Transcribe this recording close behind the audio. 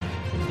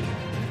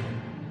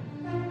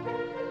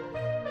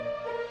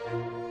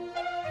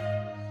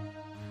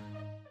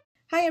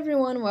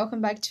everyone,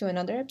 welcome back to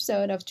another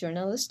episode of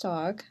Journalist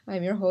Talk.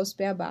 I'm your host,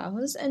 Bea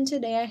Barros, and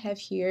today I have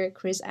here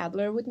Kris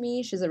Adler with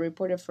me. She's a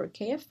reporter for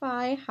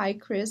KFI. Hi,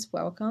 Kris,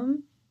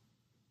 welcome.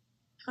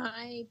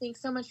 Hi,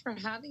 thanks so much for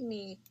having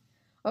me.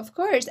 Of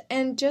course,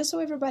 and just so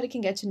everybody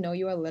can get to know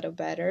you a little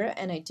better,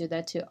 and I do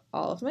that to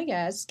all of my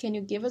guests, can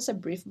you give us a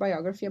brief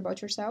biography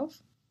about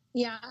yourself?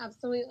 Yeah,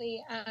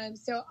 absolutely.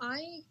 So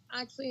I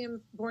actually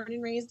am born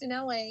and raised in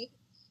LA,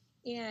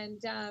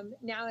 and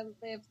now I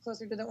live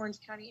closer to the Orange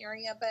County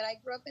area. But I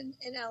grew up in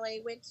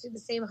LA, went to the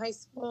same high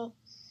school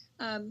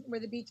where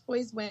the Beach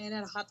Boys went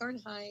at Hawthorne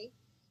High,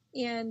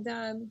 and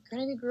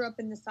kind of grew up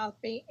in the South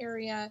Bay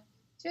area,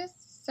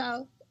 just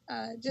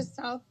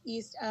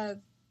southeast of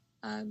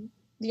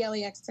the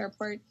LAX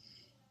airport.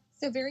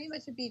 So very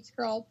much a beach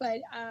girl,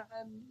 but I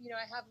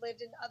have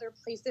lived in other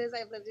places.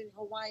 I've lived in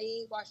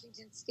Hawaii,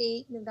 Washington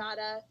State,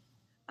 Nevada,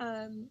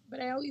 but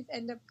I always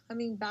end up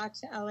coming back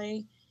to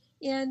LA.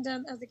 And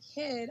as a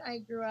kid, I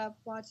grew up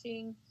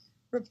watching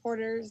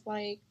reporters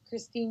like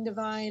Christine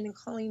Devine and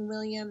Colleen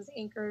Williams,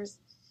 anchors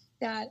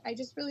that I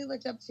just really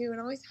looked up to, and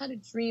always had a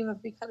dream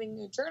of becoming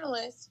a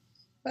journalist.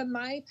 But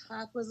my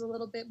path was a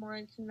little bit more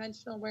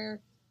unconventional, where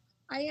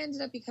I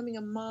ended up becoming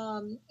a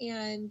mom,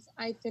 and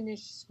I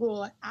finished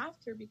school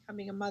after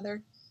becoming a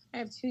mother. I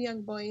have two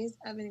young boys,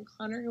 Evan and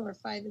Connor, who are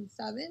 5 and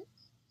 7.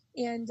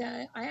 And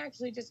I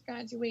actually just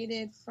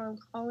graduated from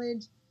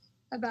college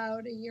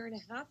about a year and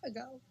a half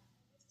ago.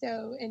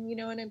 So, and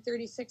I'm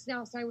 36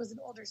 now, so I was an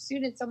older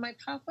student. So my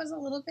path was a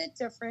little bit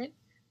different,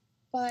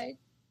 but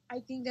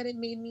I think that it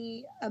made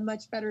me a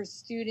much better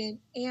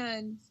student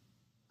and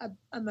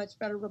a much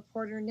better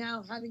reporter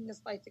now, having this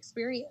life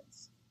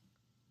experience.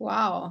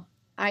 Wow.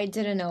 I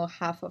didn't know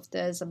half of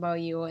this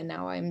about you, and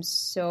now I'm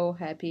so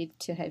happy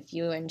to have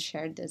you and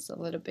share this a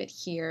little bit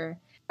here.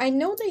 I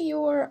know that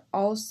you are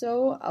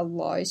also a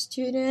law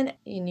student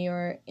and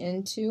you're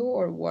into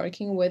or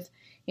working with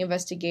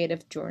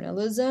investigative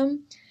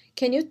journalism.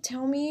 Can you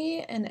tell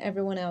me and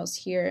everyone else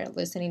here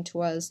listening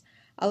to us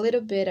a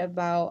little bit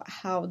about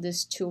how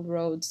these two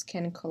roads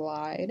can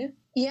collide?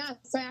 Yeah,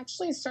 so I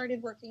actually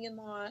started working in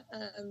law,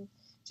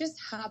 just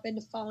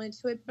happened to fall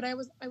into it, but I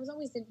was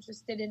always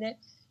interested in it.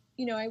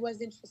 I was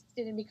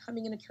interested in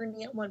becoming an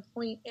attorney at one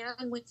point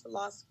and went to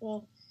law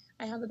school.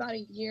 I have about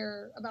 1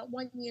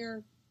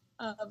 year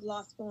of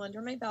law school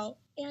under my belt.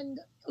 And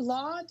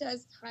law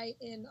does tie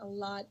in a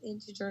lot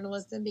into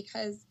journalism,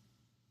 because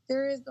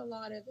there is a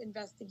lot of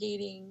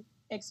investigating,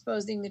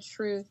 exposing the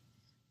truth,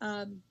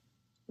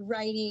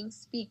 writing,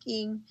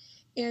 speaking.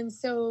 And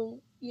so,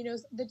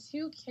 the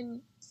two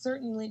can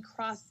certainly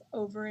cross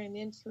over and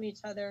into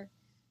each other.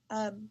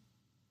 And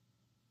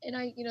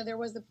there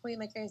was a point,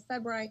 like I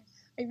said, where I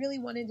really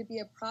wanted to be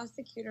a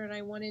prosecutor, and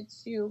I wanted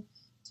to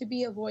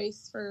be a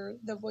voice for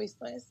the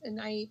voiceless. And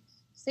I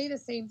say the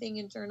same thing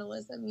in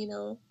journalism.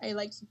 I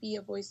like to be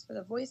a voice for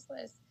the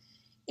voiceless.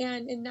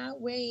 And in that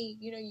way,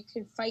 you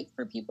can fight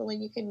for people,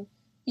 and you can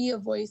be a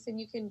voice, and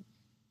you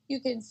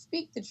can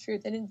speak the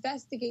truth and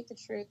investigate the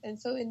truth. And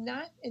so in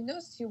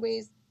those two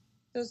ways,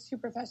 those two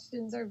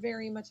professions are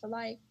very much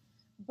alike.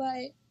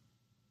 But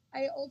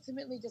I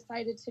ultimately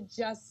decided to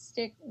just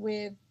stick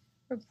with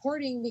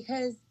reporting,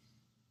 because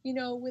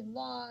with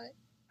law,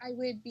 I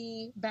would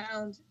be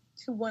bound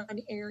to one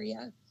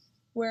area,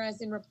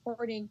 whereas in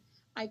reporting,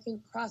 I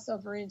can cross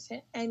over into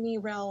any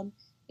realm,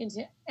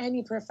 into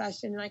any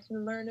profession, and I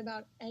can learn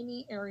about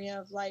any area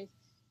of life.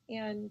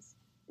 And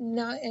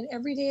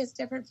every day is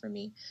different for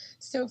me.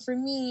 So for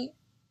me,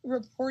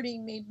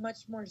 reporting made much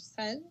more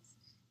sense,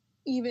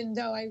 even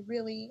though I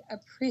really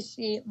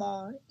appreciate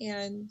law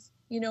and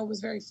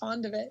was very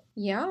fond of it.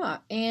 Yeah,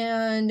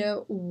 and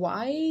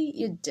why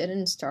you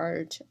didn't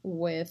start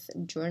with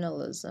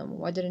journalism?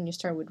 Why didn't you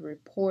start with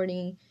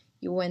reporting?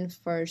 You went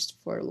first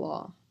for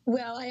law.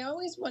 Well, I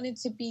always wanted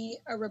to be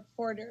a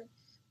reporter,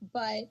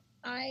 but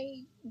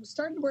I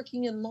started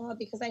working in law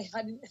because I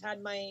hadn't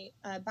had my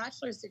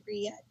bachelor's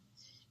degree yet.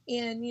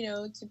 And,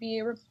 to be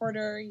a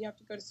reporter, you have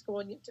to go to school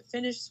and you have to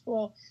finish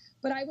school.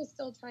 But I was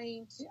still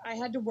I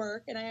had to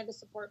work, and I had to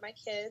support my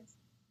kids.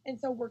 And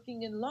so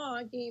working in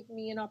law gave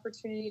me an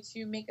opportunity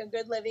to make a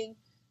good living,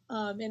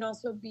 and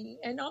also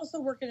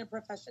work in a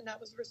profession that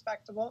was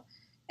respectable,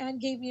 and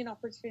gave me an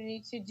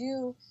opportunity to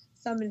do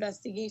some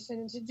investigation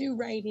and to do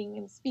writing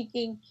and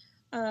speaking,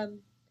 and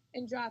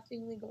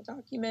drafting legal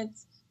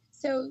documents.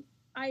 So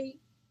I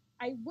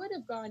would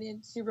have gone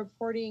into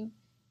reporting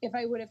if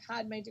I would have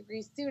had my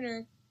degree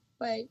sooner,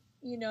 but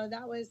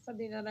that was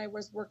something that I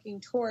was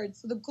working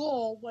towards. So the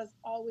goal was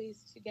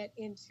always to get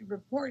into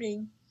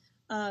reporting.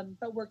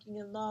 But working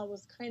in law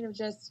was kind of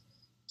just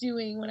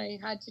doing what I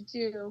had to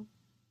do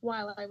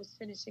while I was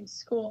finishing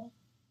school.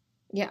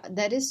 Yeah,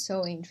 that is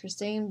so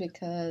interesting,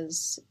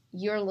 because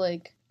you're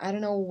like, I don't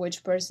know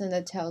which person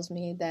that tells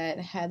me that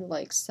had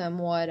like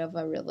somewhat of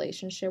a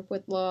relationship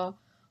with law,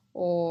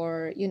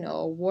 or,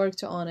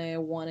 worked on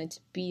it, wanted to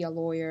be a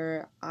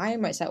lawyer. I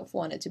myself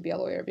wanted to be a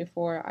lawyer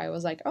before I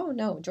was like, oh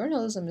no,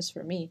 journalism is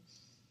for me.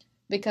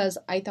 Because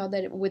I thought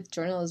that with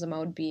journalism I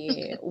would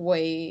be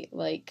way,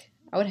 like,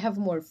 I would have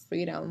more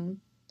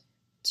freedom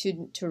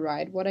to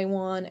write what I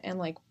want and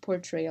like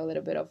portray a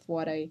little bit of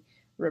what I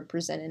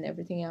represent and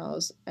everything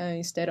else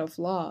instead of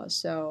law.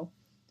 So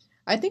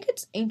I think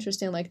it's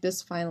interesting, like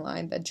this fine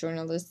line that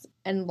journalists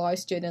and law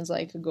students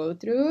like go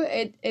through.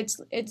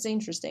 It's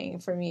interesting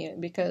for me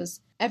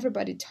because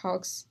everybody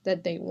talks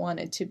that they want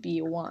it to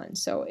be one.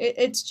 So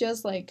it's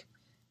just like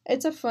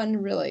it's a fun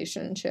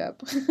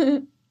relationship.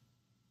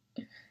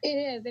 It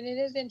is, and it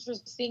is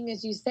interesting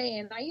as you say.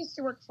 And I used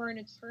to work for an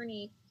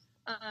attorney.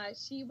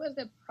 She was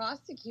a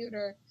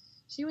prosecutor.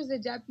 She was a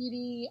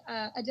deputy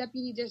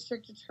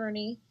district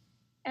attorney,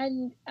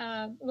 and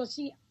well,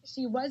 she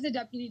was a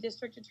deputy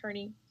district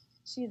attorney.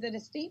 She's an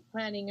estate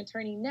planning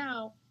attorney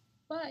now,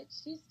 but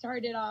she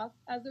started off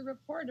as a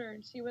reporter,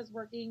 and she was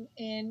working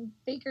in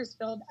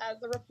Bakersfield as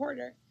a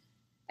reporter,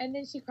 and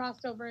then she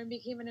crossed over and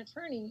became an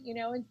attorney.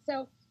 And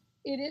so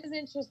it is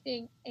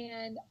interesting,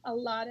 and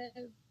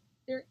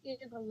there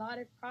is a lot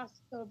of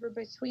crossover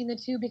between the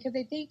two, because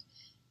I think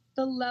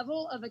the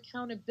level of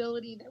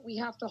accountability that we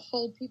have to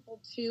hold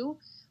people to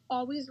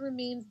always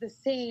remains the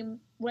same,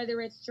 whether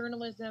it's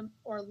journalism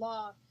or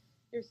law.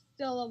 There's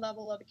still a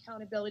level of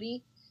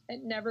accountability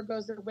that never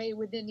goes away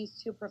within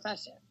these two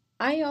professions.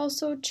 I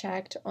also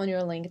checked on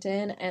your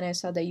LinkedIn and I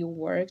saw that you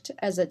worked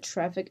as a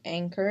traffic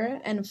anchor.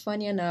 And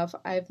funny enough,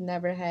 I've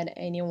never had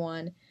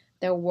anyone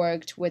that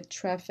worked with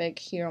traffic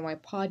here on my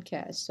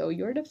podcast. So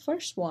you're the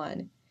first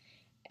one.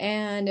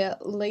 And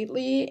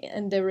lately,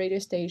 in the radio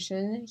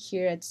station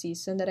here at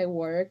Season that I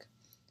work,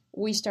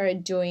 we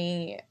started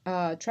doing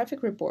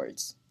traffic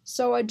reports.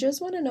 So I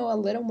just want to know a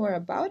little more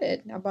about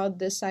it, about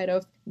this side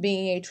of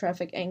being a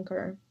traffic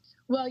anchor.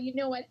 Well, you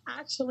know what?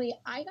 Actually,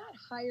 I got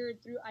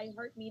hired through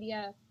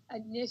iHeartMedia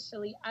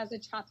initially as a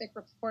traffic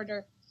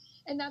reporter,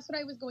 and that's what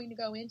I was going to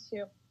go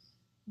into.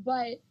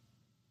 But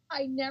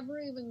I never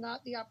even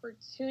got the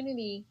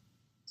opportunity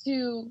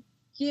to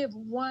give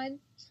one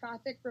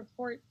traffic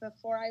report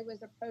before I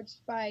was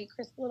approached by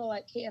Kris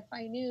at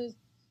KFI News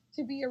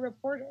to be a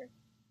reporter.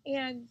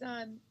 And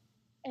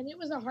it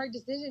was a hard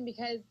decision,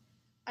 because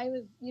I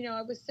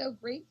was so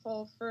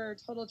grateful for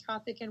Total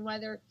Traffic and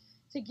Weather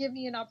to give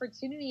me an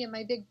opportunity in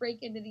my big break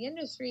into the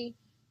industry.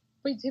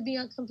 But to be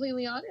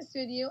completely honest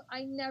with you,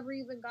 I never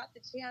even got the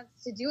chance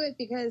to do it,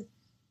 because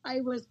I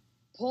was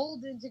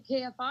pulled into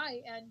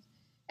KFI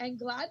and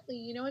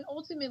gladly, and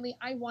ultimately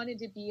I wanted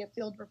to be a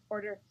field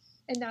reporter.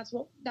 And that's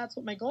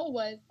what my goal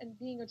was. And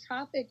being a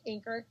traffic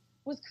anchor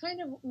was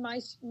kind of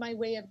my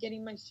way of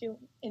getting my shoe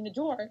in the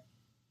door.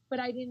 But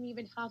I didn't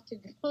even have to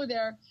go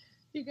there,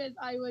 because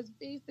I was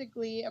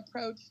basically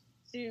approached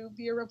to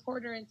be a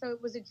reporter. And so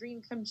it was a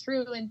dream come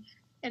true.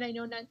 And I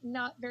know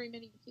not very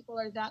many people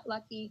are that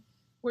lucky,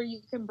 where you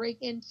can break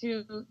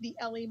into the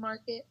LA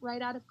market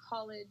right out of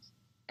college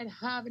and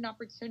have an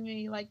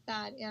opportunity like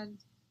that. And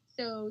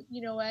so,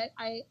 you know what,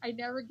 I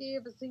never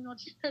gave a single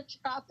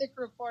traffic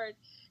report,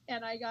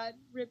 and I got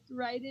ripped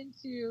right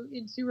into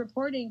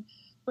reporting.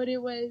 But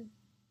it was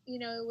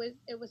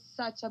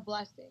such a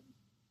blessing.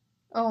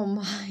 Oh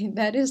my,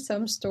 that is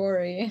some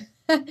story.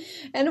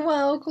 And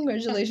well,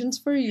 congratulations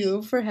for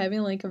you for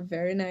having like a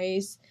very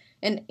nice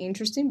and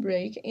interesting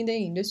break in the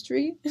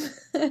industry.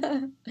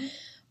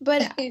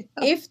 But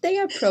if they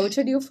approached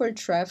you for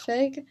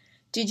traffic,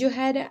 did you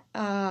had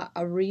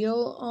a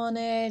reel on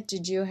it?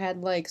 Did you had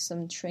like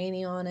some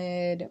training on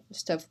it,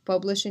 stuff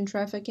published in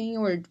trafficking,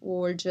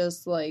 or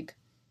just like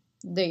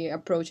they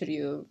approached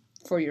you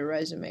for your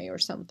resume or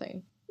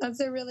something? That's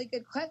a really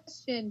good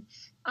question.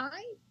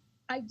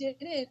 I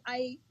didn't.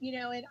 I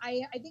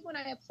think when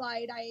I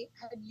applied, I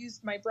had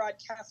used my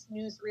broadcast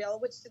newsreel,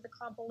 which is a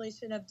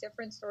compilation of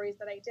different stories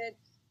that I did,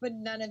 but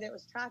none of it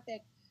was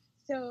traffic.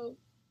 So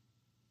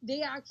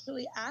they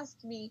actually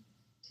asked me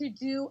to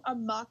do a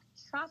mock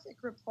traffic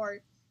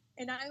report.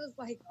 And I was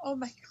like, oh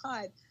my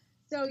God.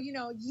 So,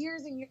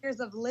 years and years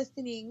of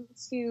listening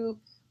to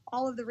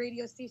all of the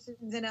radio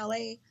stations in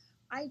LA,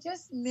 I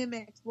just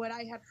mimicked what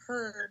I had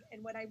heard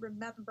and what I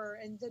remember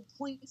and the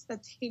points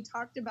that they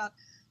talked about.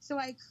 So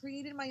I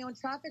created my own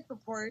traffic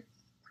report,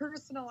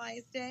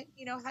 personalized it,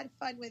 had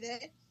fun with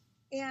it,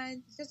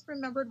 and just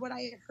remembered what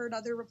I had heard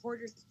other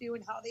reporters do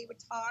and how they would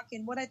talk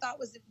and what I thought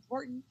was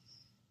important.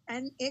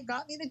 And it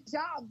got me the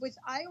job, which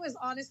I was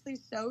honestly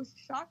so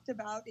shocked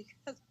about,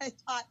 because I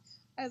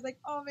was like,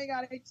 oh my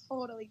God, I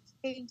totally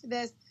tanked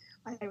this.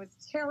 I was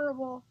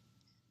terrible.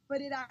 But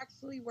it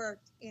actually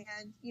worked.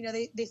 And,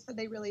 they said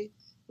they really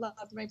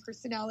loved my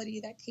personality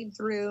that came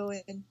through.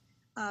 And,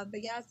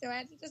 but yeah, so I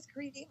had to just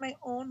create my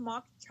own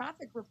mock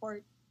traffic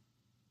report.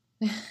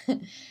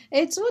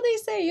 It's what they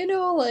say,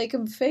 like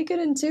fake it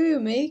until you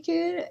make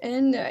it.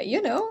 And,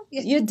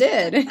 you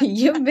did.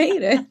 You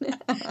made it.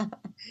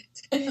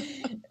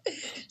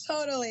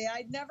 Totally.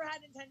 I never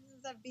had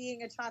intentions of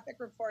being a traffic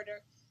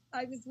reporter.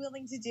 I was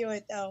willing to do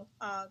it, though.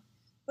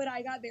 But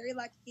I got very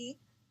lucky.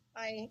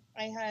 I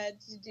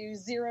had to do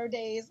 0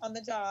 days on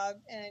the job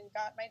and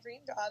got my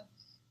dream job.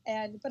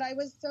 But I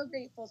was so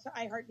grateful to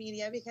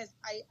iHeartMedia, because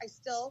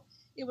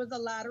it was a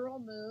lateral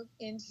move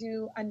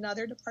into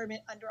another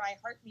department under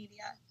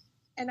iHeartMedia.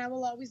 And I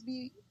will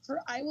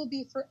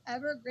be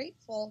forever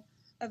grateful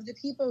of the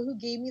people who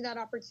gave me that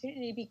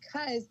opportunity,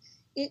 because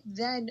it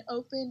then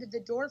opened the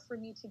door for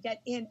me to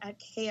get in at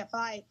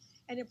KFI.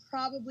 And it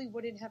probably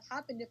wouldn't have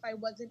happened if I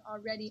wasn't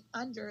already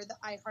under the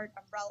iHeart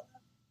umbrella.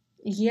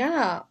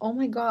 Yeah. Oh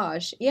my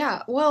gosh.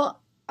 Yeah.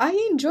 Well, I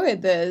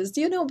enjoyed this,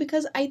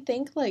 because I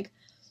think like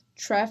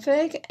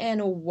traffic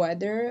and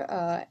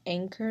weather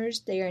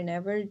anchors, they are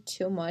never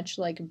too much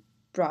like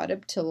brought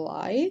up to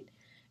light.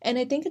 And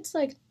I think it's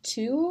like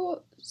two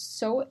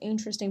so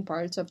interesting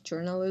parts of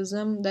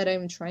journalism that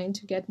I'm trying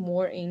to get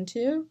more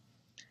into.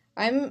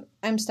 I'm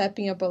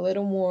stepping up a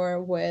little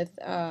more with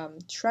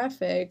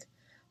traffic,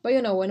 but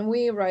when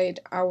we write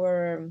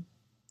our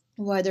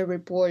weather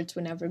reports,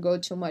 we never go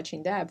too much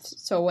in depth.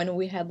 So when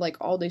we had like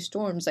all the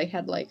storms, I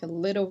had like a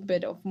little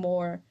bit of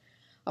more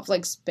of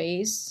like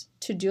space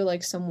to do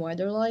like some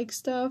weather like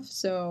stuff.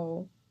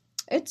 So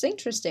it's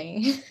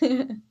interesting.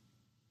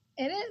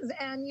 It is.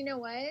 And you know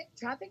what?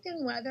 Traffic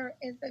and weather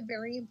is a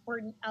very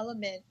important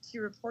element to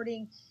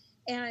reporting.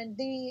 And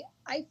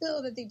I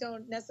feel that they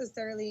don't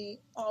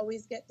necessarily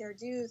always get their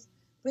dues,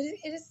 but it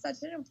is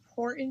such an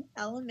important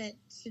element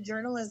to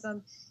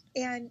journalism.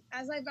 And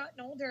as I've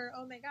gotten older,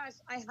 oh my gosh,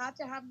 I have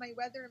to have my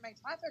weather and my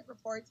traffic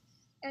reports.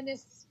 And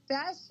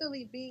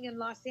especially being in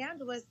Los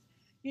Angeles,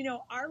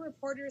 our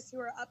reporters who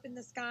are up in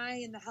the sky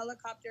in the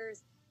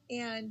helicopters,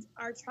 and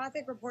our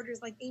traffic reporters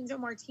like Angel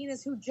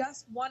Martinez, who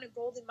just won a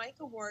Golden Mike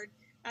Award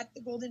at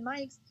the Golden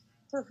Mikes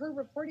for her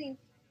reporting.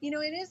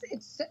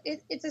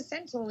 It's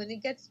essential, and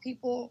it gets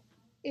people.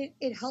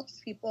 It helps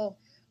people.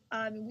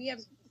 We have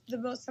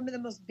some of the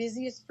most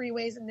busiest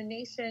freeways in the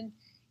nation,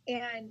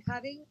 and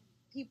having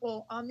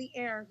people on the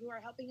air who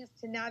are helping us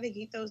to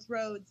navigate those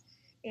roads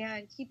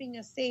and keeping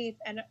us safe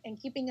and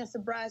keeping us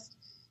abreast.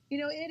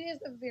 It is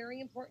a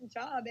very important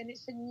job, and it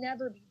should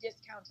never be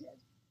discounted.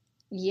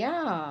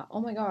 Yeah. Oh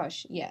my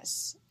gosh.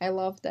 Yes. I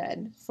love that.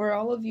 For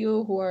all of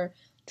you who are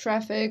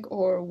traffic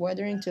or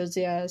weather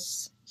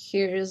enthusiasts,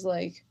 here's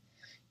like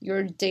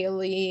your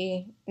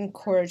daily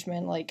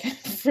encouragement, like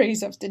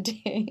phrase of the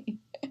day.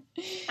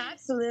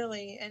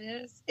 Absolutely, and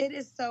it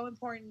is so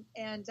important,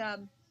 and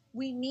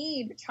we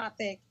need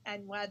traffic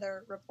and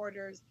weather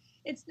reporters.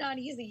 It's not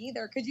easy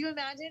either. Could you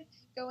imagine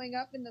going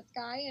up in the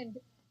sky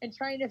and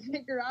trying to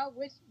figure out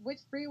which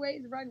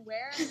freeways run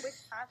where and which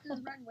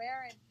passes run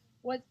where and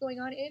what's going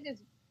on? It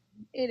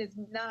is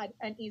not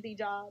an easy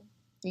job.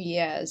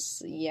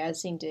 Yes,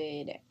 yes,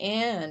 indeed.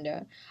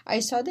 And I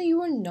saw that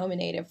you were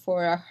nominated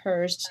for a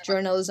Hearst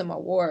Journalism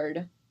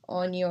Award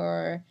on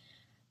your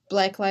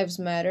Black Lives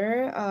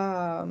Matter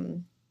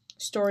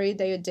story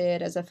that you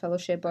did as a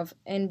fellowship of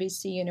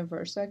NBC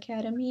Universal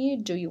Academy.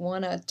 Do you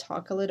want to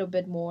talk a little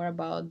bit more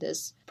about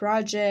this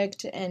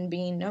project and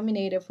being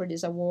nominated for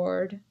this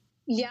award?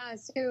 Yeah,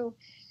 so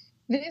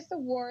this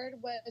award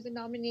was a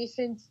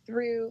nomination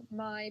through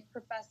my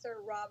professor,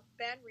 Rob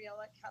Van Riel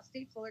at Cal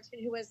State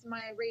Fullerton, who was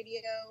my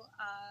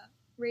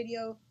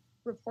radio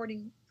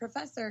reporting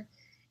professor.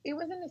 It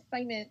was an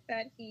assignment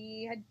that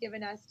he had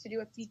given us to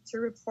do a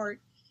feature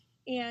report,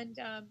 and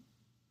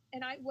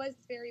I was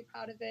very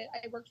proud of it.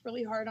 I worked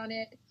really hard on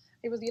it.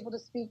 I was able to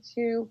speak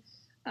to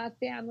a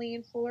family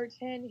in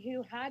Fullerton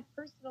who had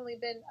personally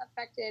been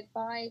affected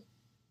by,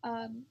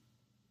 by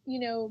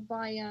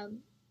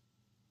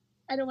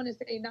I don't want to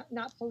say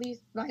not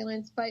police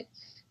violence, but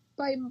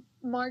by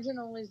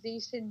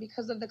marginalization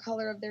because of the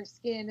color of their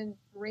skin and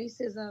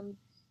racism,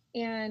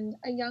 and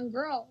a young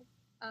girl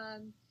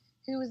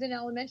who was in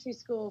elementary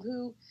school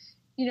who,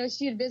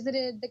 she had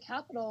visited the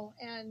Capitol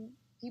and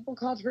people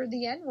called her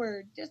the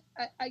N-word, just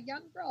a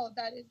young girl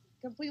that is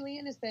completely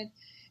innocent.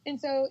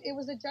 And so it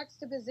was a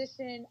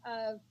juxtaposition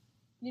of,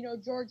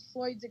 George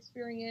Floyd's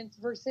experience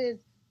versus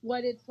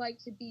what it's like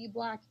to be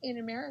Black in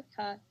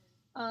America.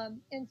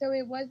 And so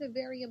it was a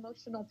very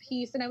emotional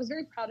piece, and I was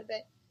very proud of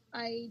it.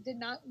 I did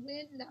not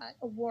win that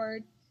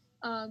award,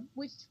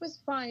 which was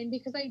fine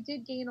because I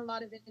did gain a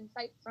lot of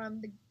insight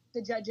from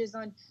the judges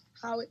on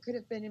how it could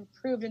have been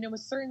improved, and it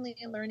was certainly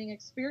a learning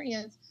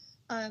experience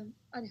on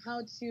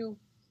how to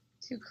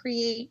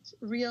create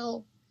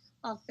real,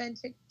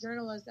 authentic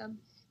journalism.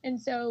 And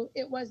so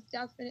it was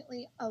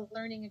definitely a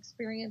learning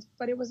experience,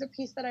 but it was a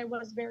piece that I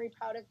was very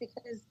proud of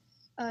because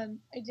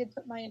I did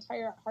put my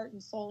entire heart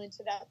and soul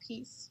into that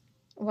piece.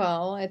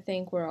 Well, I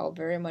think we're all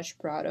very much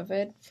proud of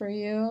it for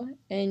you.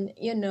 And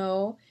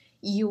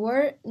you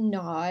are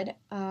not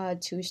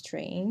too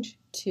strange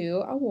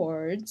to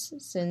awards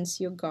since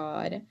you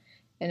got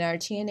an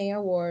RTNA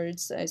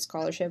Awards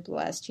scholarship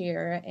last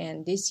year,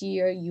 and this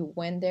year you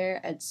went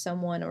there as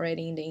someone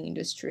already in the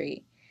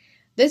industry.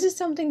 This is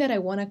something that I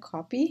want to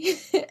copy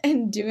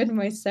and do it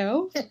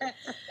myself.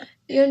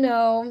 Been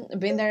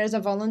there as a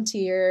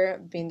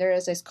volunteer, been there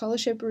as a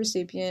scholarship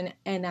recipient,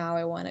 and now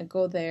I want to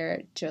go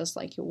there just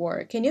like you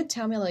were. Can you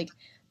tell me, like,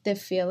 the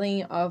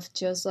feeling of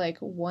just like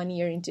 1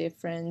 year in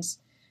difference,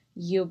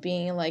 you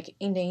being like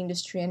in the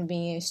industry and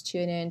being a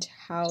student,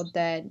 how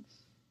that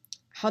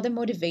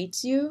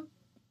motivates you?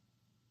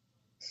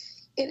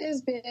 It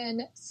has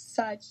been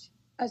such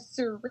a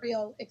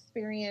surreal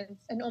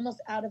experience, an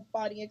almost out of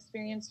body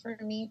experience for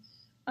me.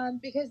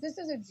 because this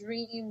is a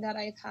dream that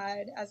I've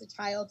had as a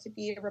child to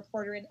be a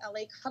reporter in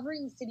LA,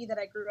 covering the city that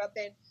I grew up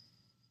in.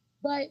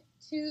 But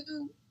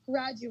to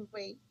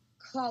graduate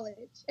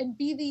college and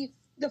be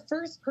the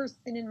first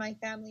person in my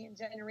family and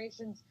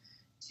generations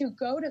to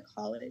go to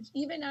college,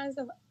 even as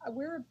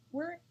we're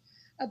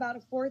about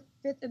a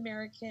fifth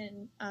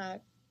American,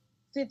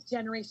 fifth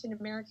generation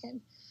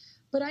American,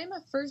 but I'm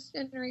a first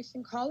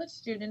generation college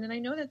student, and I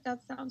know that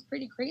sounds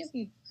pretty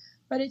crazy,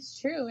 but it's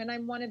true. And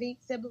I'm one of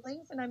 8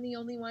 siblings, and I'm the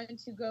only one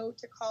to go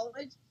to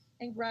college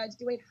and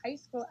graduate high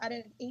school out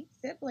of 8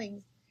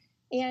 siblings.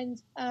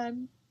 And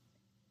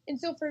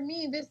so for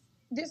me,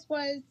 this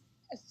was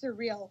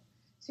surreal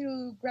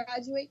to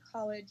graduate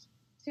college,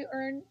 to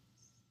earn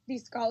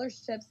these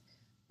scholarships,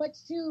 but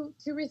to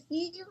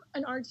receive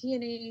an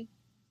RTNA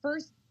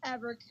first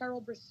ever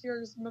Carol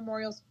Brashear's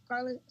Memorial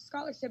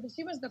Scholarship. And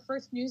she was the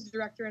first news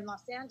director in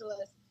Los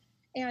Angeles.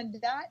 And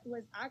that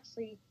was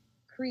actually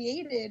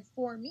created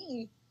for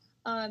me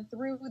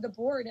through the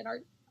board at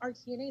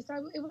RTNA. So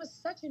it was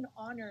such an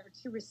honor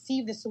to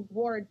receive this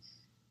award.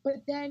 But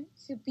then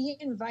to be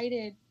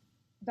invited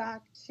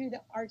back to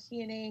the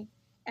RTNA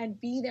and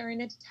be there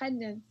in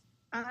attendance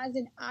as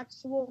an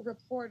actual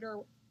reporter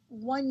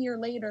 1 year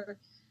later.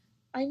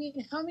 I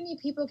mean, how many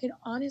people can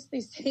honestly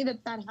say that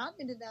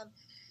happened to them?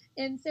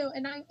 And so,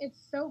 it's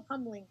so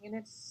humbling, and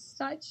it's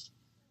such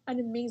an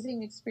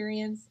amazing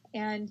experience.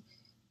 And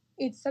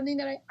it's something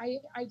that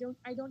I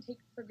don't take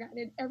for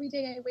granted. Every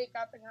day I wake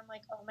up and I'm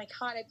like, oh my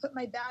God, I put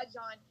my badge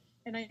on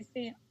and I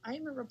say,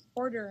 I'm a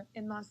reporter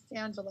in Los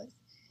Angeles,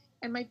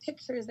 and my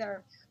picture is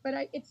there. But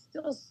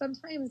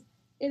sometimes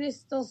it is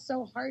still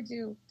so hard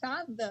to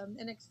fathom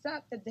and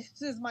accept that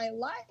this is my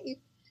life,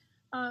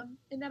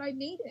 and that I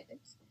made it.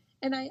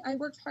 And I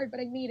worked hard, but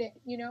I made it,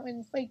 and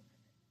it's like,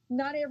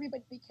 not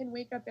everybody can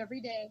wake up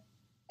every day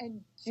and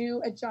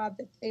do a job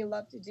that they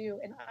love to do.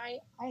 And I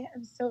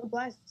am so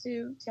blessed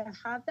to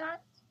have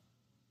that.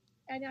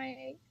 And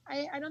I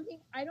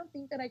don't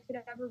think that I could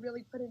ever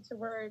really put into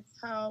words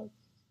how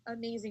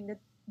amazing that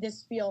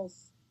this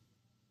feels.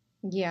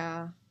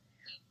 Yeah.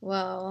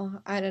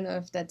 Well, I don't know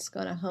if that's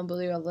gonna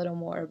humble you a little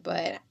more,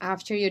 but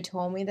after you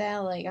told me that,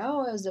 like,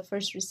 oh, I was the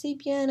first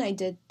recipient, I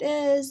did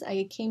this,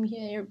 I came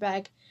here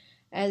back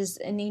as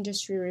an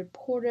industry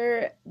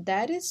reporter,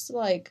 that is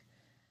like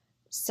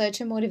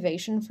such a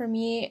motivation for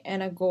me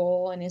and a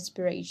goal and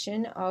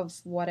inspiration of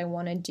what I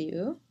want to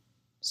do.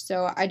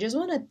 So I just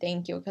want to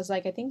thank you because,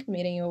 like, I think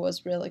meeting you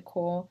was really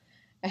cool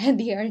at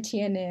the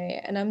RTNA.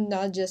 And I'm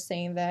not just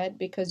saying that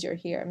because you're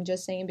here, I'm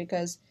just saying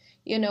because,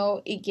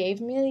 it gave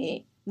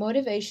me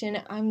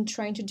motivation. I'm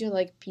trying to do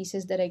like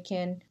pieces that I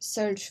can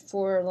search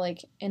for,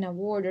 like an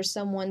award or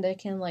someone that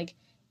can, like,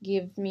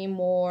 give me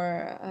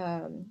more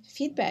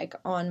feedback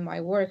on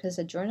my work as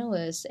a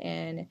journalist.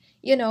 And,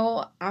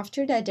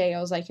 after that day,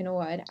 I was like, you know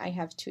what? I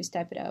have to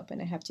step it up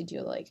and I have to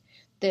do like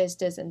this,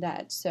 and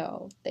that.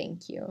 So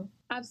thank you.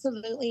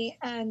 Absolutely.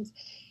 And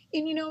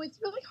it's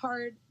really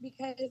hard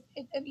because,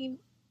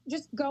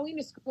 just going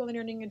to school and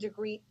earning a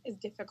degree is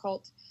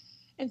difficult.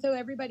 And so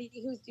everybody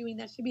who's doing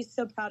that should be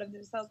so proud of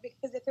themselves,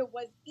 because if it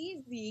was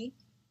easy,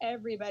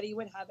 everybody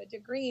would have a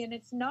degree, and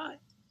it's not.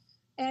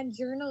 And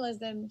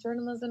journalism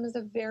is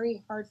a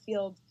very hard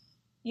field.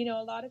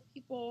 A lot of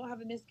people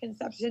have a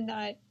misconception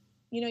that,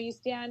 you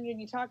stand and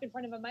you talk in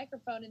front of a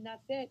microphone and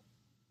that's it.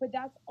 But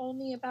that's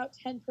only about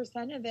 10%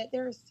 of it.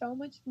 There is so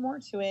much more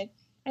to it.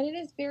 And it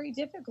is very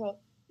difficult.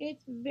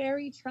 It's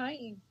very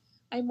trying.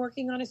 I'm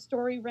working on a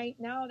story right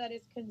now that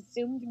has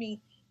consumed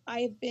me.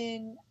 I've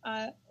been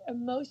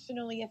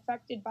emotionally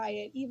affected by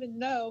it, even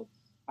though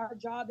our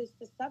job is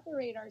to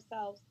separate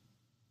ourselves.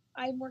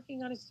 I'm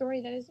working on a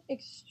story that is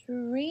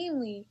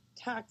extremely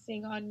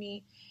taxing on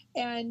me,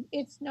 and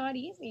it's not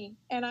easy.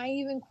 And I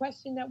even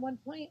questioned at one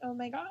point, oh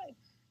my God,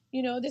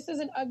 this is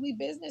an ugly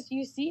business.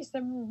 You see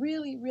some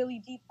really,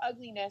 really deep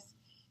ugliness.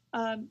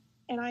 And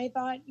I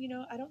thought,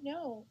 I don't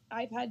know.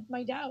 I've had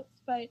my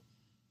doubts, but,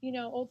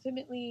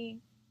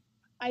 ultimately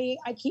I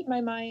keep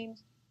my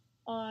mind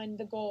on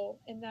the goal,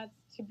 and that's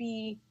to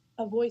be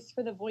a voice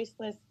for the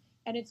voiceless.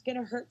 And it's going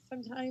to hurt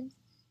sometimes,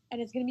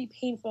 and it's going to be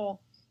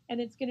painful, and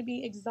it's going to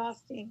be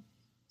exhausting.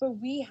 But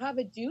we have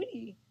a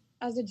duty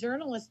as a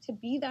journalist to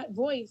be that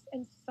voice.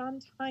 And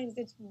sometimes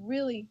it's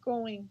really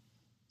going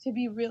to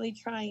be really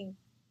trying,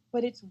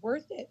 but it's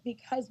worth it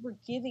because we're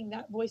giving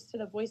that voice to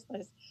the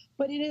voiceless.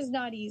 But it is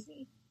not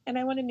easy. And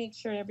I want to make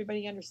sure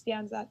everybody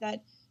understands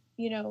that,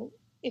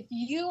 if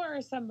you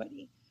are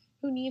somebody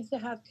who needs to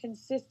have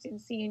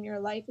consistency in your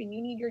life, and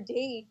you need your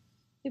day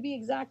to be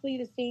exactly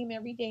the same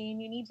every day,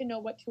 and you need to know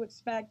what to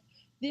expect,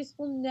 this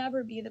will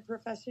never be the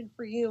profession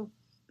for you,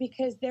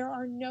 because there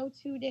are no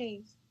 2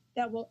 days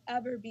that will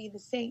ever be the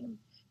same,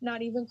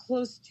 not even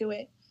close to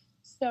it.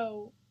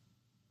 So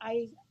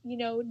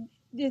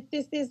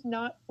this is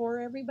not for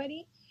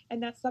everybody,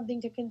 and that's something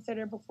to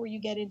consider before you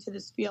get into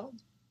this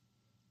field.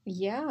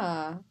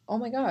 Yeah. Oh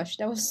my gosh,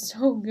 that was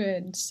so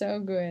good. So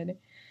good.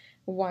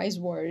 Wise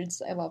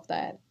words. I love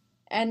that.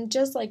 And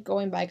just like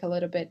going back a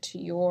little bit to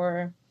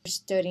your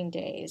studying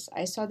days.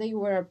 I saw that you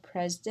were a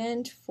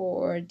president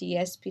for the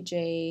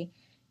SPJ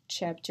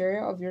chapter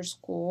of your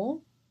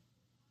school.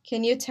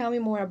 Can you tell me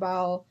more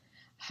about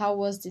how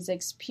was this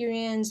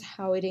experience,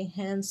 how it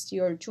enhanced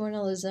your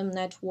journalism,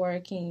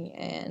 networking,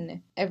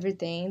 and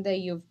everything that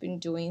you've been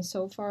doing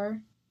so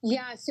far?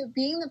 Yeah, so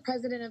being the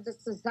president of the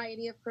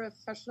Society of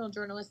Professional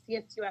Journalists,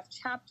 CSUF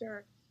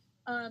chapter,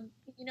 that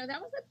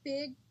was a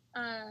big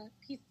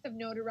piece of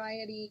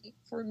notoriety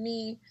for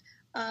me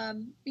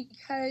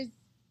because,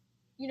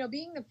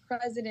 being the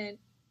president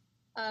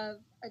of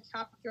a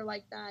chapter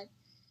like that,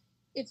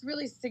 it's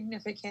really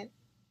significant.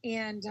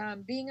 And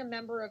being a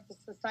member of the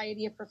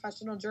Society of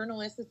Professional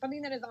Journalists is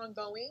something that is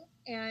ongoing,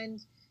 and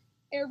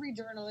every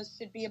journalist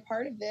should be a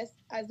part of this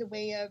as a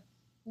way of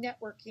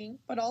networking,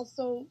 but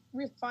also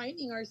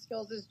refining our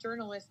skills as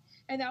journalists.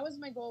 And that was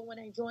my goal when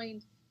I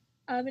joined.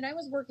 And I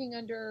was working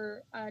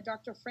under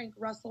Dr. Frank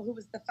Russell, who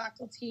was the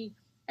faculty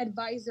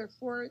advisor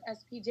for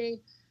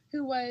SPJ,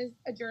 who was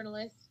a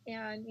journalist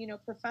and,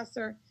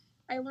 professor.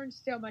 I learned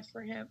so much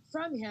from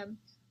him,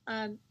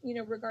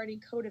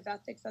 regarding code of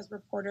ethics as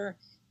reporter.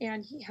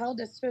 And he held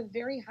us to a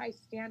very high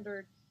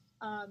standard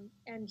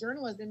and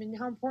journalism, and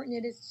how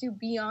important it is to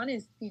be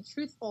honest, be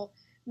truthful,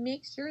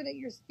 make sure that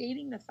you're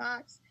stating the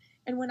facts.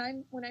 And when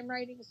I'm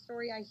writing a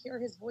story, I hear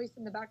his voice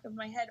in the back of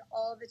my head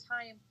all the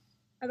time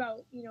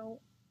about,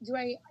 do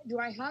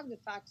I have the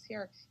facts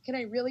here? Can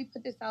I really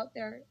put this out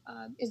there?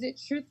 Is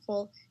it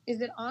truthful?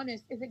 Is it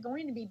honest? Is it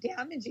going to be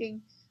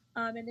damaging?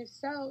 And if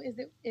so,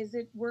 is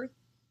it worth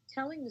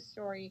telling the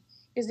story?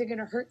 Is it going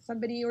to hurt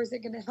somebody, or is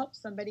it going to help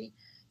somebody?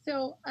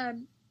 So,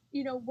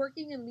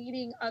 working and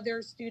leading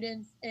other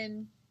students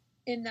in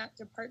that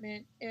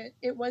department,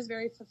 it was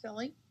very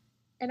fulfilling.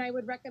 And I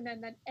would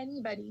recommend that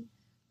anybody,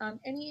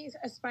 any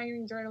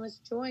aspiring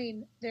journalist,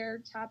 join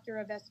their chapter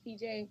of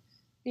SPJ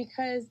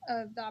because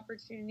of the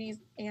opportunities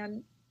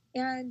and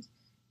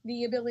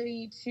the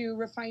ability to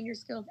refine your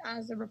skills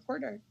as a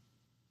reporter.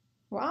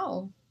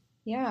 Wow.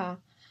 Yeah.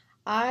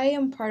 I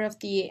am part of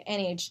the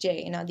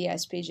NHJ, not the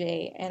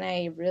SPJ, and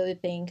I really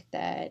think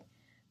that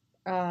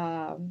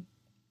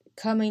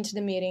coming to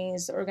the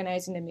meetings,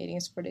 organizing the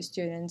meetings for the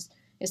students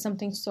is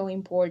something so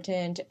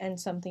important and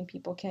something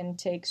people can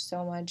take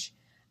so much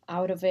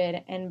out of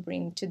it and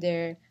bring to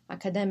their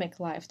academic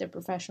life, their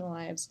professional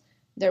lives,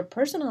 their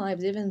personal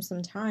lives even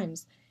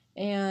sometimes.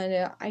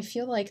 And I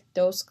feel like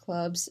those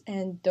clubs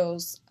and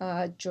those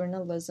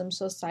journalism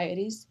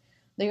societies,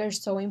 they are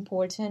so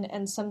important,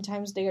 and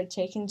sometimes they are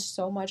taken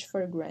so much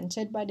for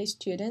granted by the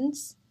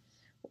students,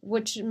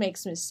 which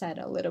makes me sad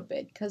a little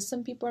bit, because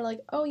some people are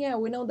like, oh yeah,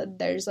 we know that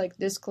there's like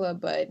this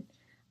club, but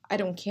I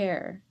don't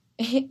care.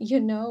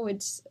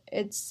 It's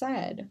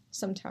sad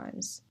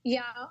sometimes.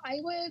 Yeah, I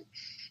would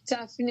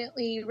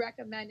definitely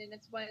recommend, and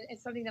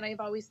it's something that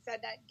I've always said,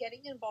 that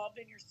getting involved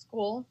in your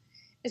school,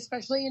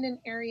 especially in an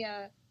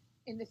area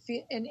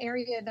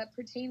that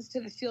pertains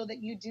to the field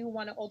that you do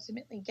want to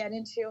ultimately get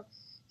into,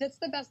 that's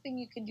the best thing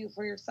you can do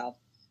for yourself.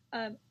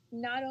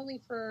 Not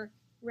only for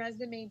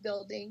resume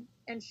building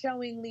and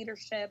showing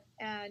leadership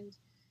and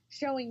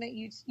showing that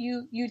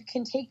you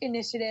can take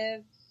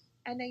initiative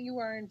and that you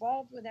are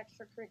involved with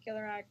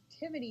extracurricular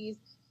activities,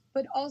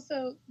 but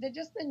also the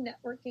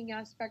networking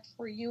aspect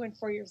for you and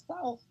for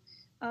yourself.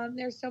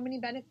 There's so many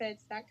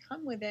benefits that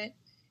come with it.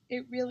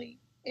 It really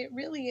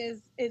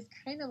is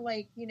kind of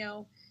like,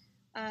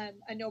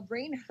 a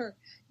no-brainer.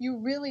 You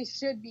really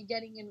should be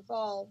getting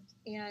involved.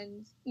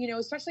 And,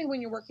 especially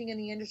when you're working in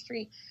the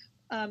industry,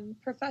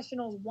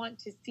 professionals want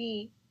to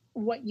see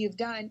what you've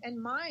done.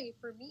 And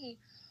for me,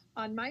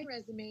 on my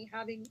resume,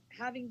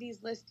 having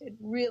these listed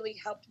really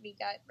helped me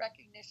get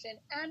recognition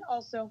and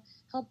also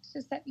helped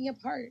to set me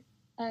apart.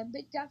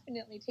 But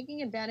definitely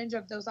taking advantage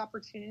of those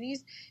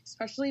opportunities,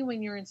 especially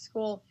when you're in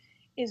school,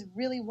 is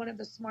really one of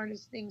the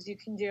smartest things you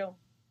can do.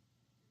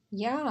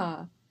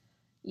 Yeah.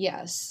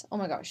 Yes. Oh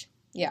my gosh.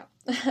 Yeah.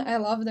 I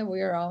love that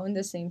we are all on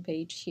the same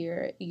page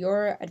here.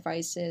 Your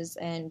advices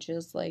and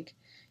just like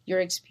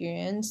your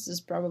experience is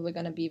probably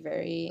going to be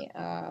very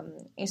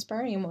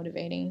inspiring and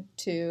motivating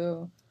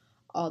to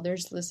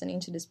others listening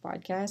to this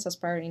podcast,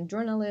 aspiring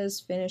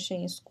journalists,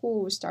 finishing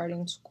school,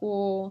 starting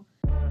school.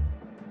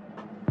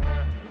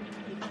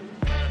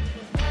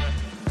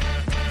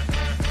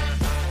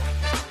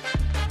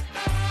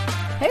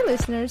 Hey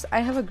listeners, I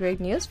have a great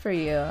news for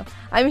you.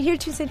 I'm here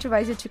to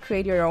incentivize you to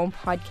create your own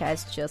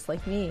podcast just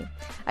like me.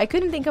 I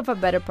couldn't think of a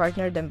better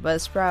partner than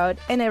Buzzsprout,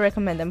 and I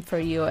recommend them for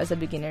you as a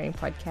beginner in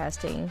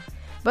podcasting.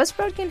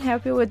 Buzzsprout can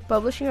help you with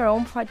publishing your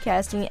own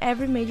podcast in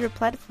every major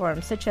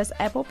platform, such as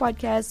Apple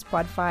Podcasts,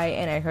 Spotify,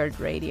 and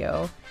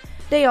iHeartRadio.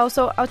 They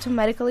also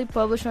automatically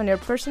publish on your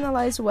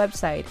personalized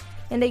website,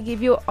 and they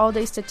give you all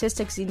the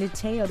statistics in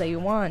detail that you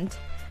want.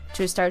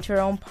 To start your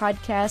own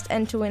podcast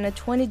and to win a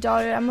 $20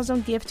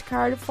 Amazon gift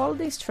card, follow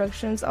the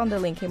instructions on the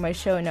link in my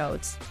show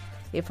notes.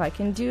 If I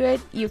can do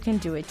it, you can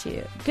do it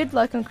too. Good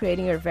luck on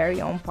creating your very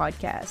own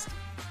podcast.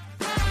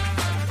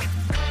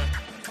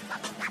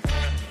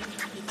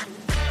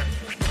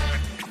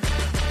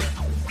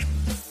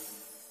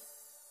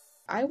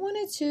 I I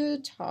wanted to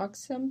talk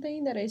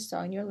something that I saw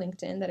on your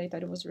LinkedIn that I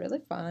thought it was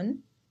really fun.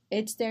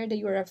 It's there that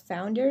you're a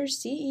founder,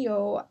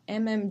 CEO,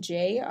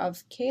 MMJ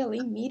of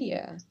KLE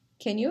Media.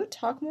 Can you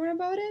talk more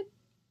about it?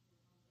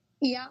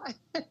 Yeah,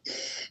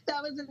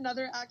 that was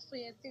another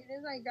actually. As soon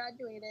as I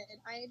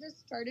graduated, I just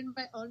started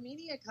my own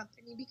media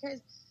company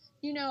because,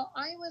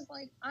 I was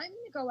like, I'm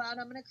going to go out,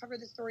 I'm going to cover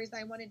the stories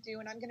I want to do,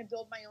 and I'm going to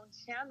build my own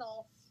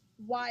channel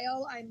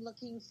while I'm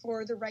looking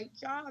for the right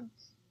job.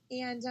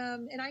 And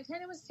I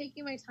kind of was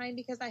taking my time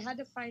because I had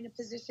to find a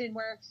position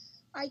where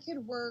I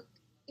could work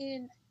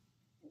in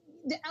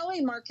the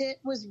LA market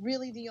was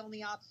really the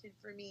only option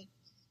for me.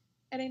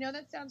 And I know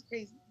that sounds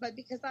crazy, but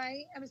because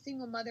I am a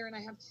single mother and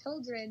I have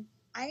children,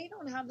 I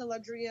don't have the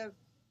luxury of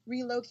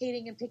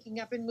relocating and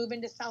picking up and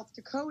moving to South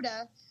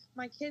Dakota.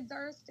 My kids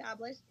are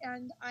established,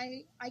 and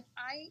I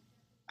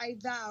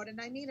vowed,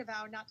 and I made a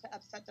vow not to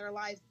upset their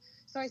lives.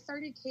 So I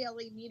started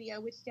KLA Media,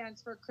 which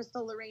stands for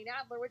Crystal Lorraine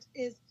Adler, which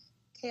is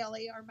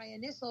KLA are my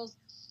initials.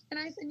 And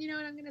I said, you know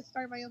what, I'm going to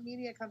start my own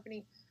media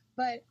company.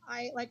 But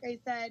like I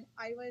said,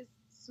 I was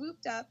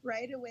swooped up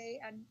right away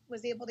and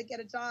was able to get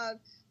a job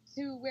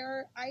to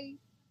where I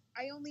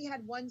only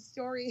had one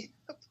story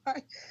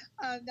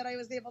that I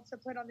was able to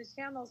put on the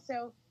channel.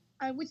 So,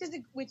 which is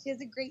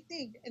a great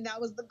thing, and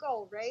that was the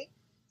goal, right?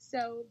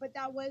 So, but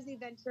that was a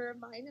venture of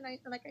mine,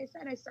 and like I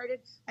said,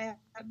 I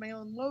had my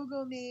own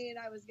logo made.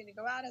 I was going to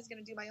go out. I was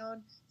going to do my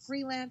own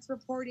freelance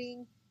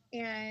reporting,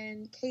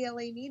 and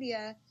KLA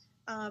Media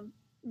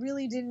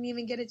really didn't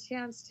even get a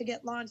chance to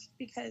get launched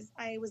because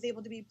I was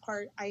able to be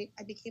part. I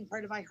became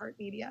part of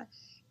iHeartMedia,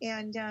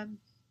 and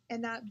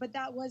but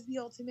that was the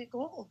ultimate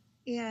goal.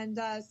 And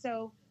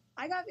so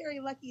I got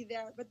very lucky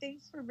there. But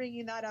thanks for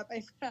bringing that up.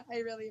 I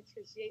really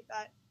appreciate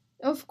that.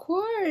 Of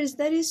course,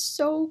 that is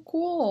so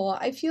cool.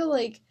 I feel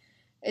like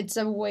it's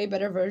a way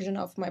better version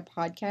of my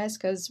podcast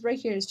because right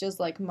here is just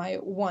like my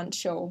one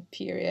show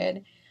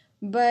period.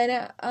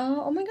 But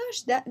oh my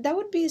gosh, that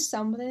would be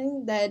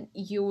something that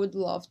you would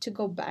love to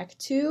go back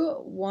to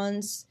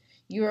once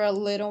you're a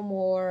little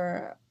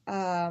more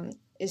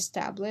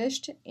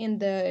established in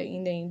the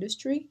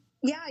industry.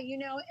 Yeah,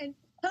 and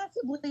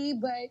possibly,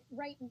 but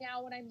right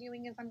now what I'm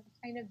doing is I'm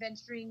kind of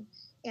venturing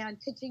and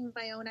pitching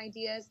my own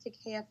ideas to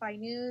KFI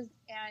News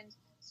and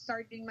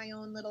starting my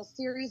own little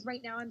series. Right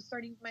now, I'm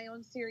starting my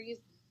own series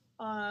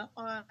on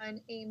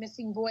a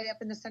missing boy up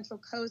in the Central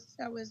Coast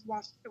that was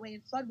washed away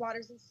in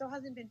floodwaters and still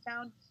hasn't been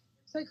found.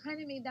 So I kind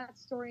of made that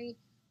story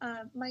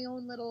my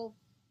own little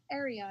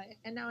area,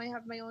 and now I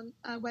have my own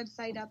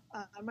website up,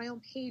 my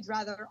own page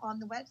rather on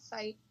the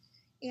website,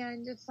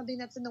 and it's something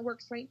that's in the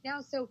works right now.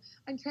 So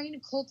I'm trying to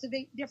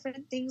cultivate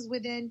different things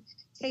within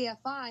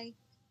KFI,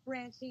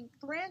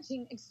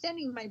 branching,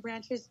 extending my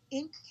branches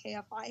in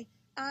KFI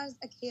as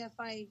a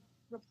KFI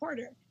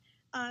reporter.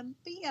 But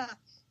yeah,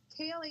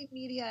 KLA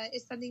Media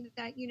is something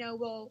that I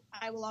will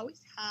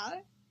always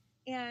have,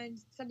 and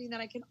something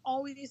that I can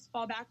always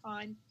fall back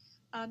on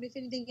if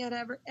anything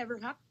ever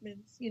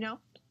happens.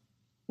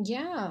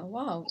 Yeah,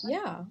 wow.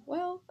 Yeah.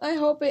 Well, I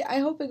hope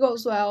it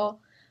goes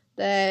well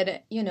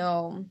that,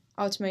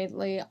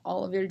 ultimately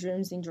all of your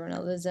dreams in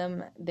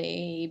journalism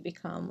they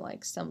become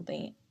like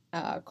something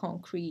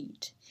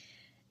concrete.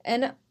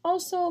 And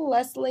also,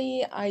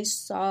 Leslie, I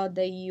saw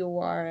that you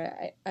are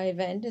a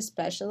event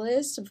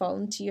specialist,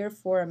 volunteer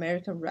for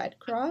American Red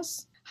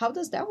Cross. How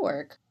does that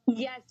work?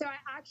 Yeah, so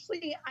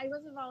I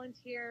was a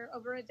volunteer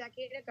over a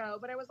decade ago,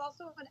 but I was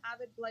also an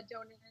avid blood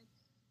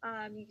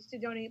donor. Used to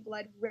donate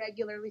blood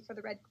regularly for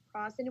the Red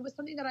Cross, and it was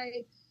something that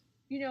I,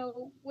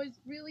 was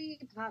really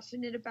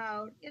passionate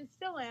about, and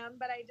still am.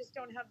 But I just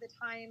don't have the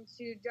time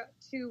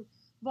to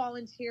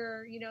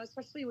volunteer,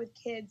 especially with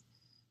kids.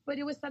 But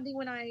it was something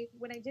when I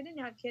didn't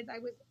have kids,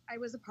 I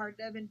was a part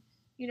of, and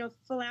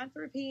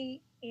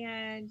philanthropy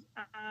and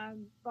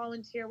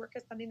volunteer work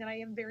is something that I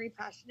am very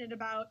passionate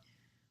about.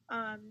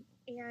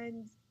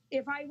 And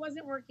if I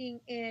wasn't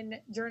working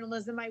in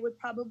journalism, I would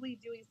probably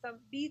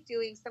be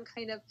doing some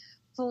kind of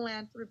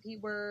philanthropy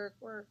work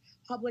or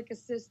public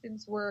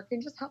assistance work, and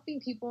just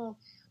helping people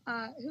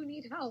who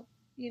need help,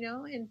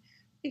 and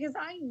because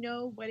I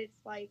know what it's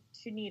like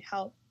to need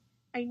help.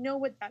 I know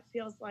what that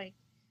feels like.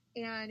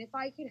 And if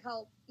I could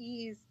help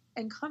ease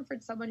and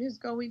comfort someone who's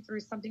going through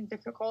something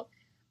difficult,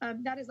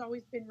 that has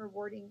always been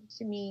rewarding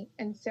to me.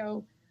 And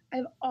so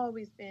I've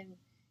always been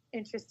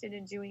interested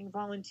in doing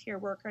volunteer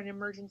work and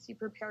emergency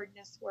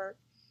preparedness work.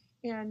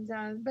 And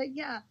but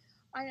yeah,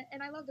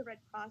 I love the Red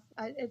Cross.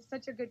 It's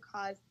such a good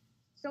cause.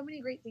 So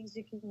many great things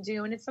you can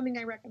do, and it's something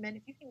I recommend.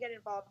 If you can get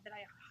involved, then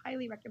I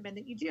highly recommend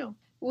that you do.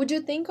 Would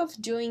you think of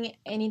doing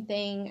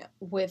anything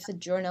with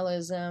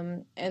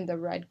journalism and the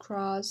Red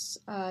Cross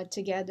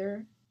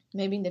together,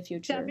 maybe in the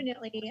future?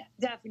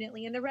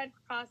 Definitely. And the Red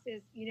Cross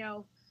is,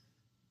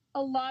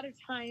 a lot of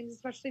times,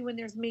 especially when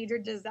there's major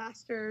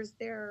disasters,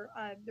 the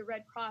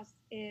Red Cross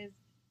is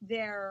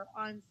there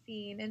on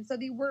scene, and so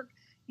they work.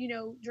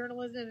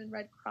 Journalism and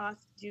Red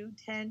Cross do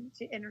tend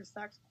to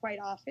intersect quite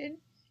often,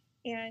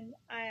 and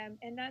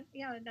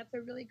that's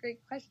a really great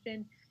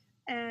question.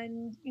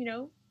 And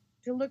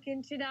look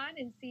into that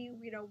and see,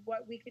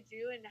 what we could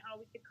do and how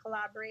we could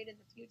collaborate in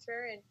the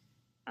future.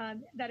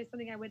 And that is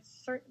something I would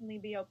certainly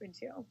be open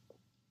to.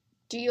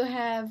 Do you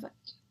have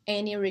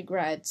any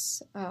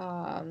regrets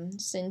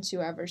since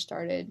you ever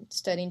started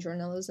studying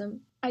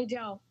journalism? I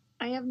don't.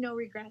 I have no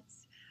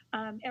regrets.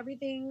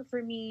 Everything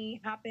for me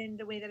happened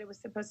the way that it was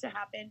supposed to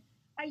happen.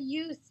 I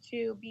used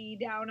to be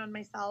down on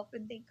myself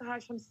and think,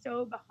 gosh, I'm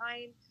so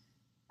behind.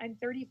 I'm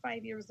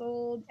 35 years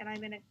old and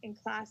I'm in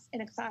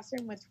a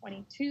classroom with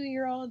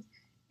 22-year-olds,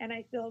 and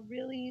I feel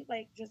really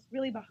just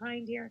really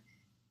behind here.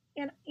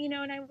 And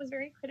and I was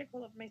very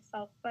critical of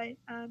myself, but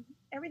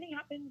everything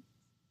happened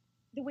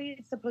the way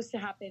it's supposed to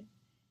happen.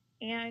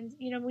 And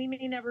we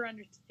may never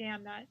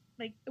understand that,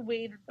 like the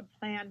way that the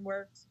plan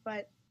works,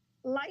 but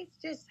life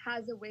just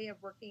has a way of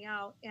working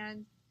out.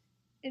 And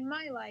in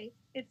my life,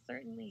 it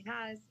certainly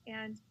has.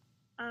 And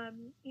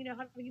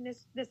having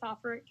this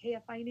offer at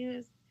KFI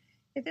News,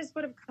 if this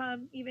would have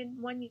come even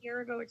 1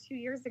 year ago or 2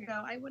 years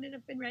ago, I wouldn't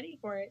have been ready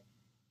for it.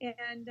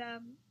 And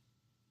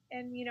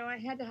I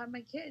had to have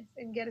my kids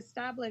and get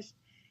established.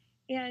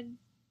 And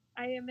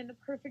I am in the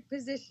perfect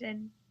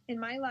position in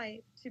my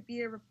life to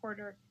be a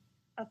reporter,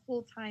 a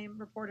full-time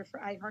reporter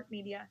for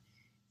iHeartMedia.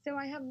 So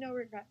I have no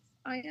regrets.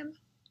 I am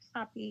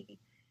happy,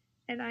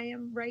 and I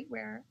am right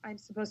where I'm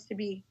supposed to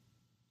be.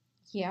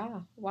 Yeah,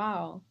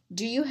 wow.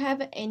 Do you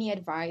have any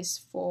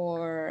advice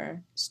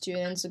for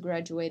students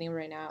graduating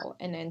right now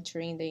and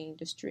entering the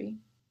industry?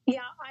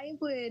 Yeah, I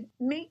would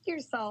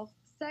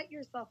set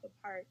yourself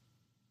apart.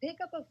 Pick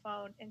up a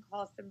phone and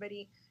call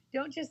somebody.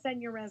 Don't just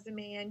send your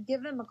resume in.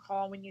 Give them a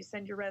call when you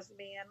send your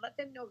resume in. Let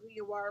them know who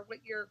you are,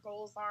 what your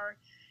goals are,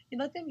 and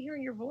let them hear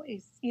your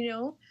voice.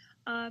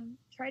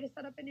 Try to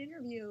set up an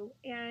interview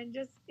and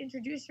just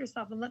introduce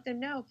yourself and let them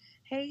know,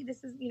 hey,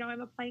 this is,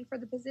 I'm applying for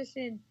the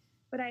position,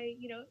 but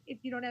if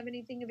you don't have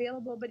anything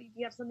available, but if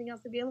you have something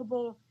else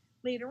available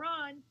later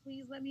on,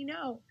 please let me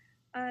know.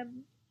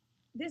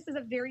 This is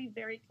a very,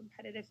 very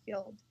competitive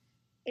field,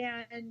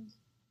 and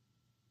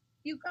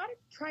you got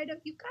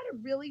to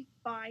really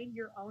find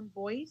your own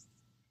voice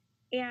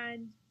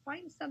and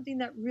find something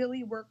that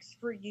really works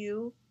for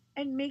you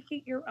and make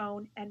it your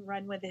own and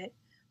run with it.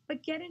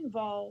 But get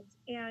involved,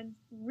 and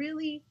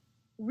really,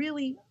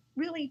 really,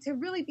 really, to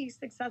really be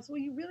successful,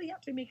 you really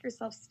have to make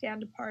yourself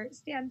stand apart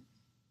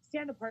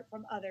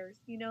from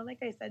others. Like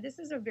I said, this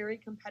is a very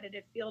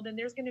competitive field, and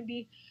there's going to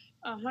be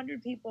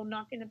 100 people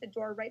knocking at the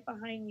door right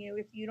behind you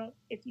if you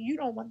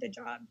don't want the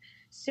job.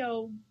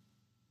 So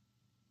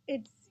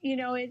it's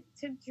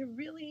to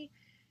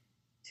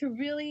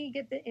really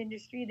get the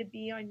industry to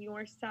be on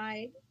your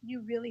side,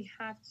 you really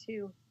have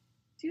to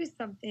do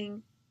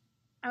something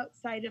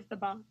outside of the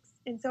box.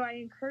 And so I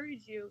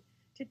encourage you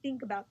to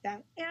think about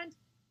that. And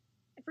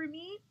for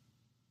me,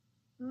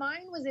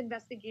 mine was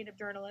investigative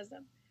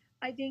journalism.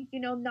 I think,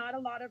 not a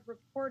lot of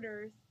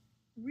reporters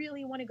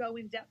really want to go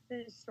in depth in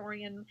a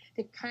story, and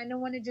they kind of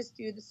want to just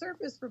do the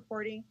surface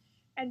reporting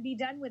and be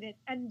done with it.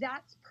 And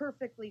that's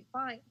perfectly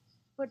fine.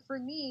 But for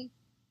me,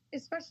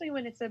 especially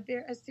when it's a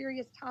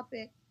serious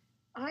topic,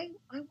 I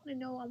want to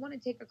know, I want to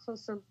take a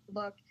closer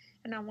look,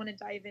 and I want to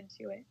dive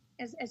into it,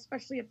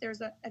 especially if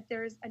there's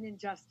an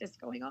injustice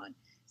going on.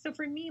 So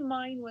for me,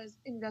 mine was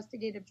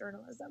investigative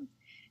journalism.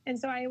 And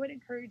so I would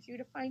encourage you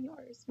to find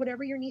yours,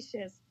 whatever your niche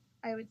is.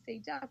 I would say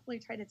definitely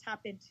try to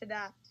tap into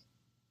that.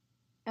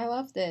 I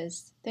love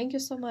this. Thank you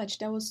so much.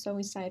 That was so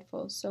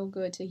insightful, so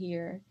good to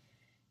hear.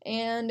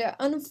 And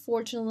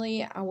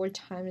unfortunately, our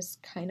time is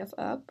kind of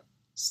up.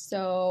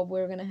 So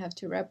we're going to have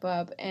to wrap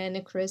up.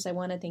 And Kris, I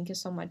want to thank you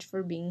so much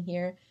for being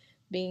here,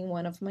 being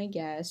one of my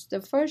guests.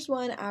 The first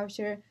one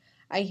after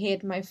I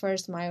hit my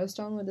first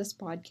milestone with this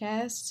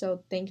podcast.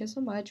 So thank you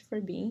so much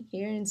for being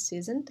here in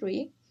season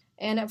 3.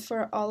 And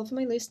for all of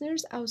my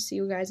listeners, I'll see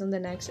you guys on the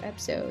next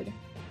episode.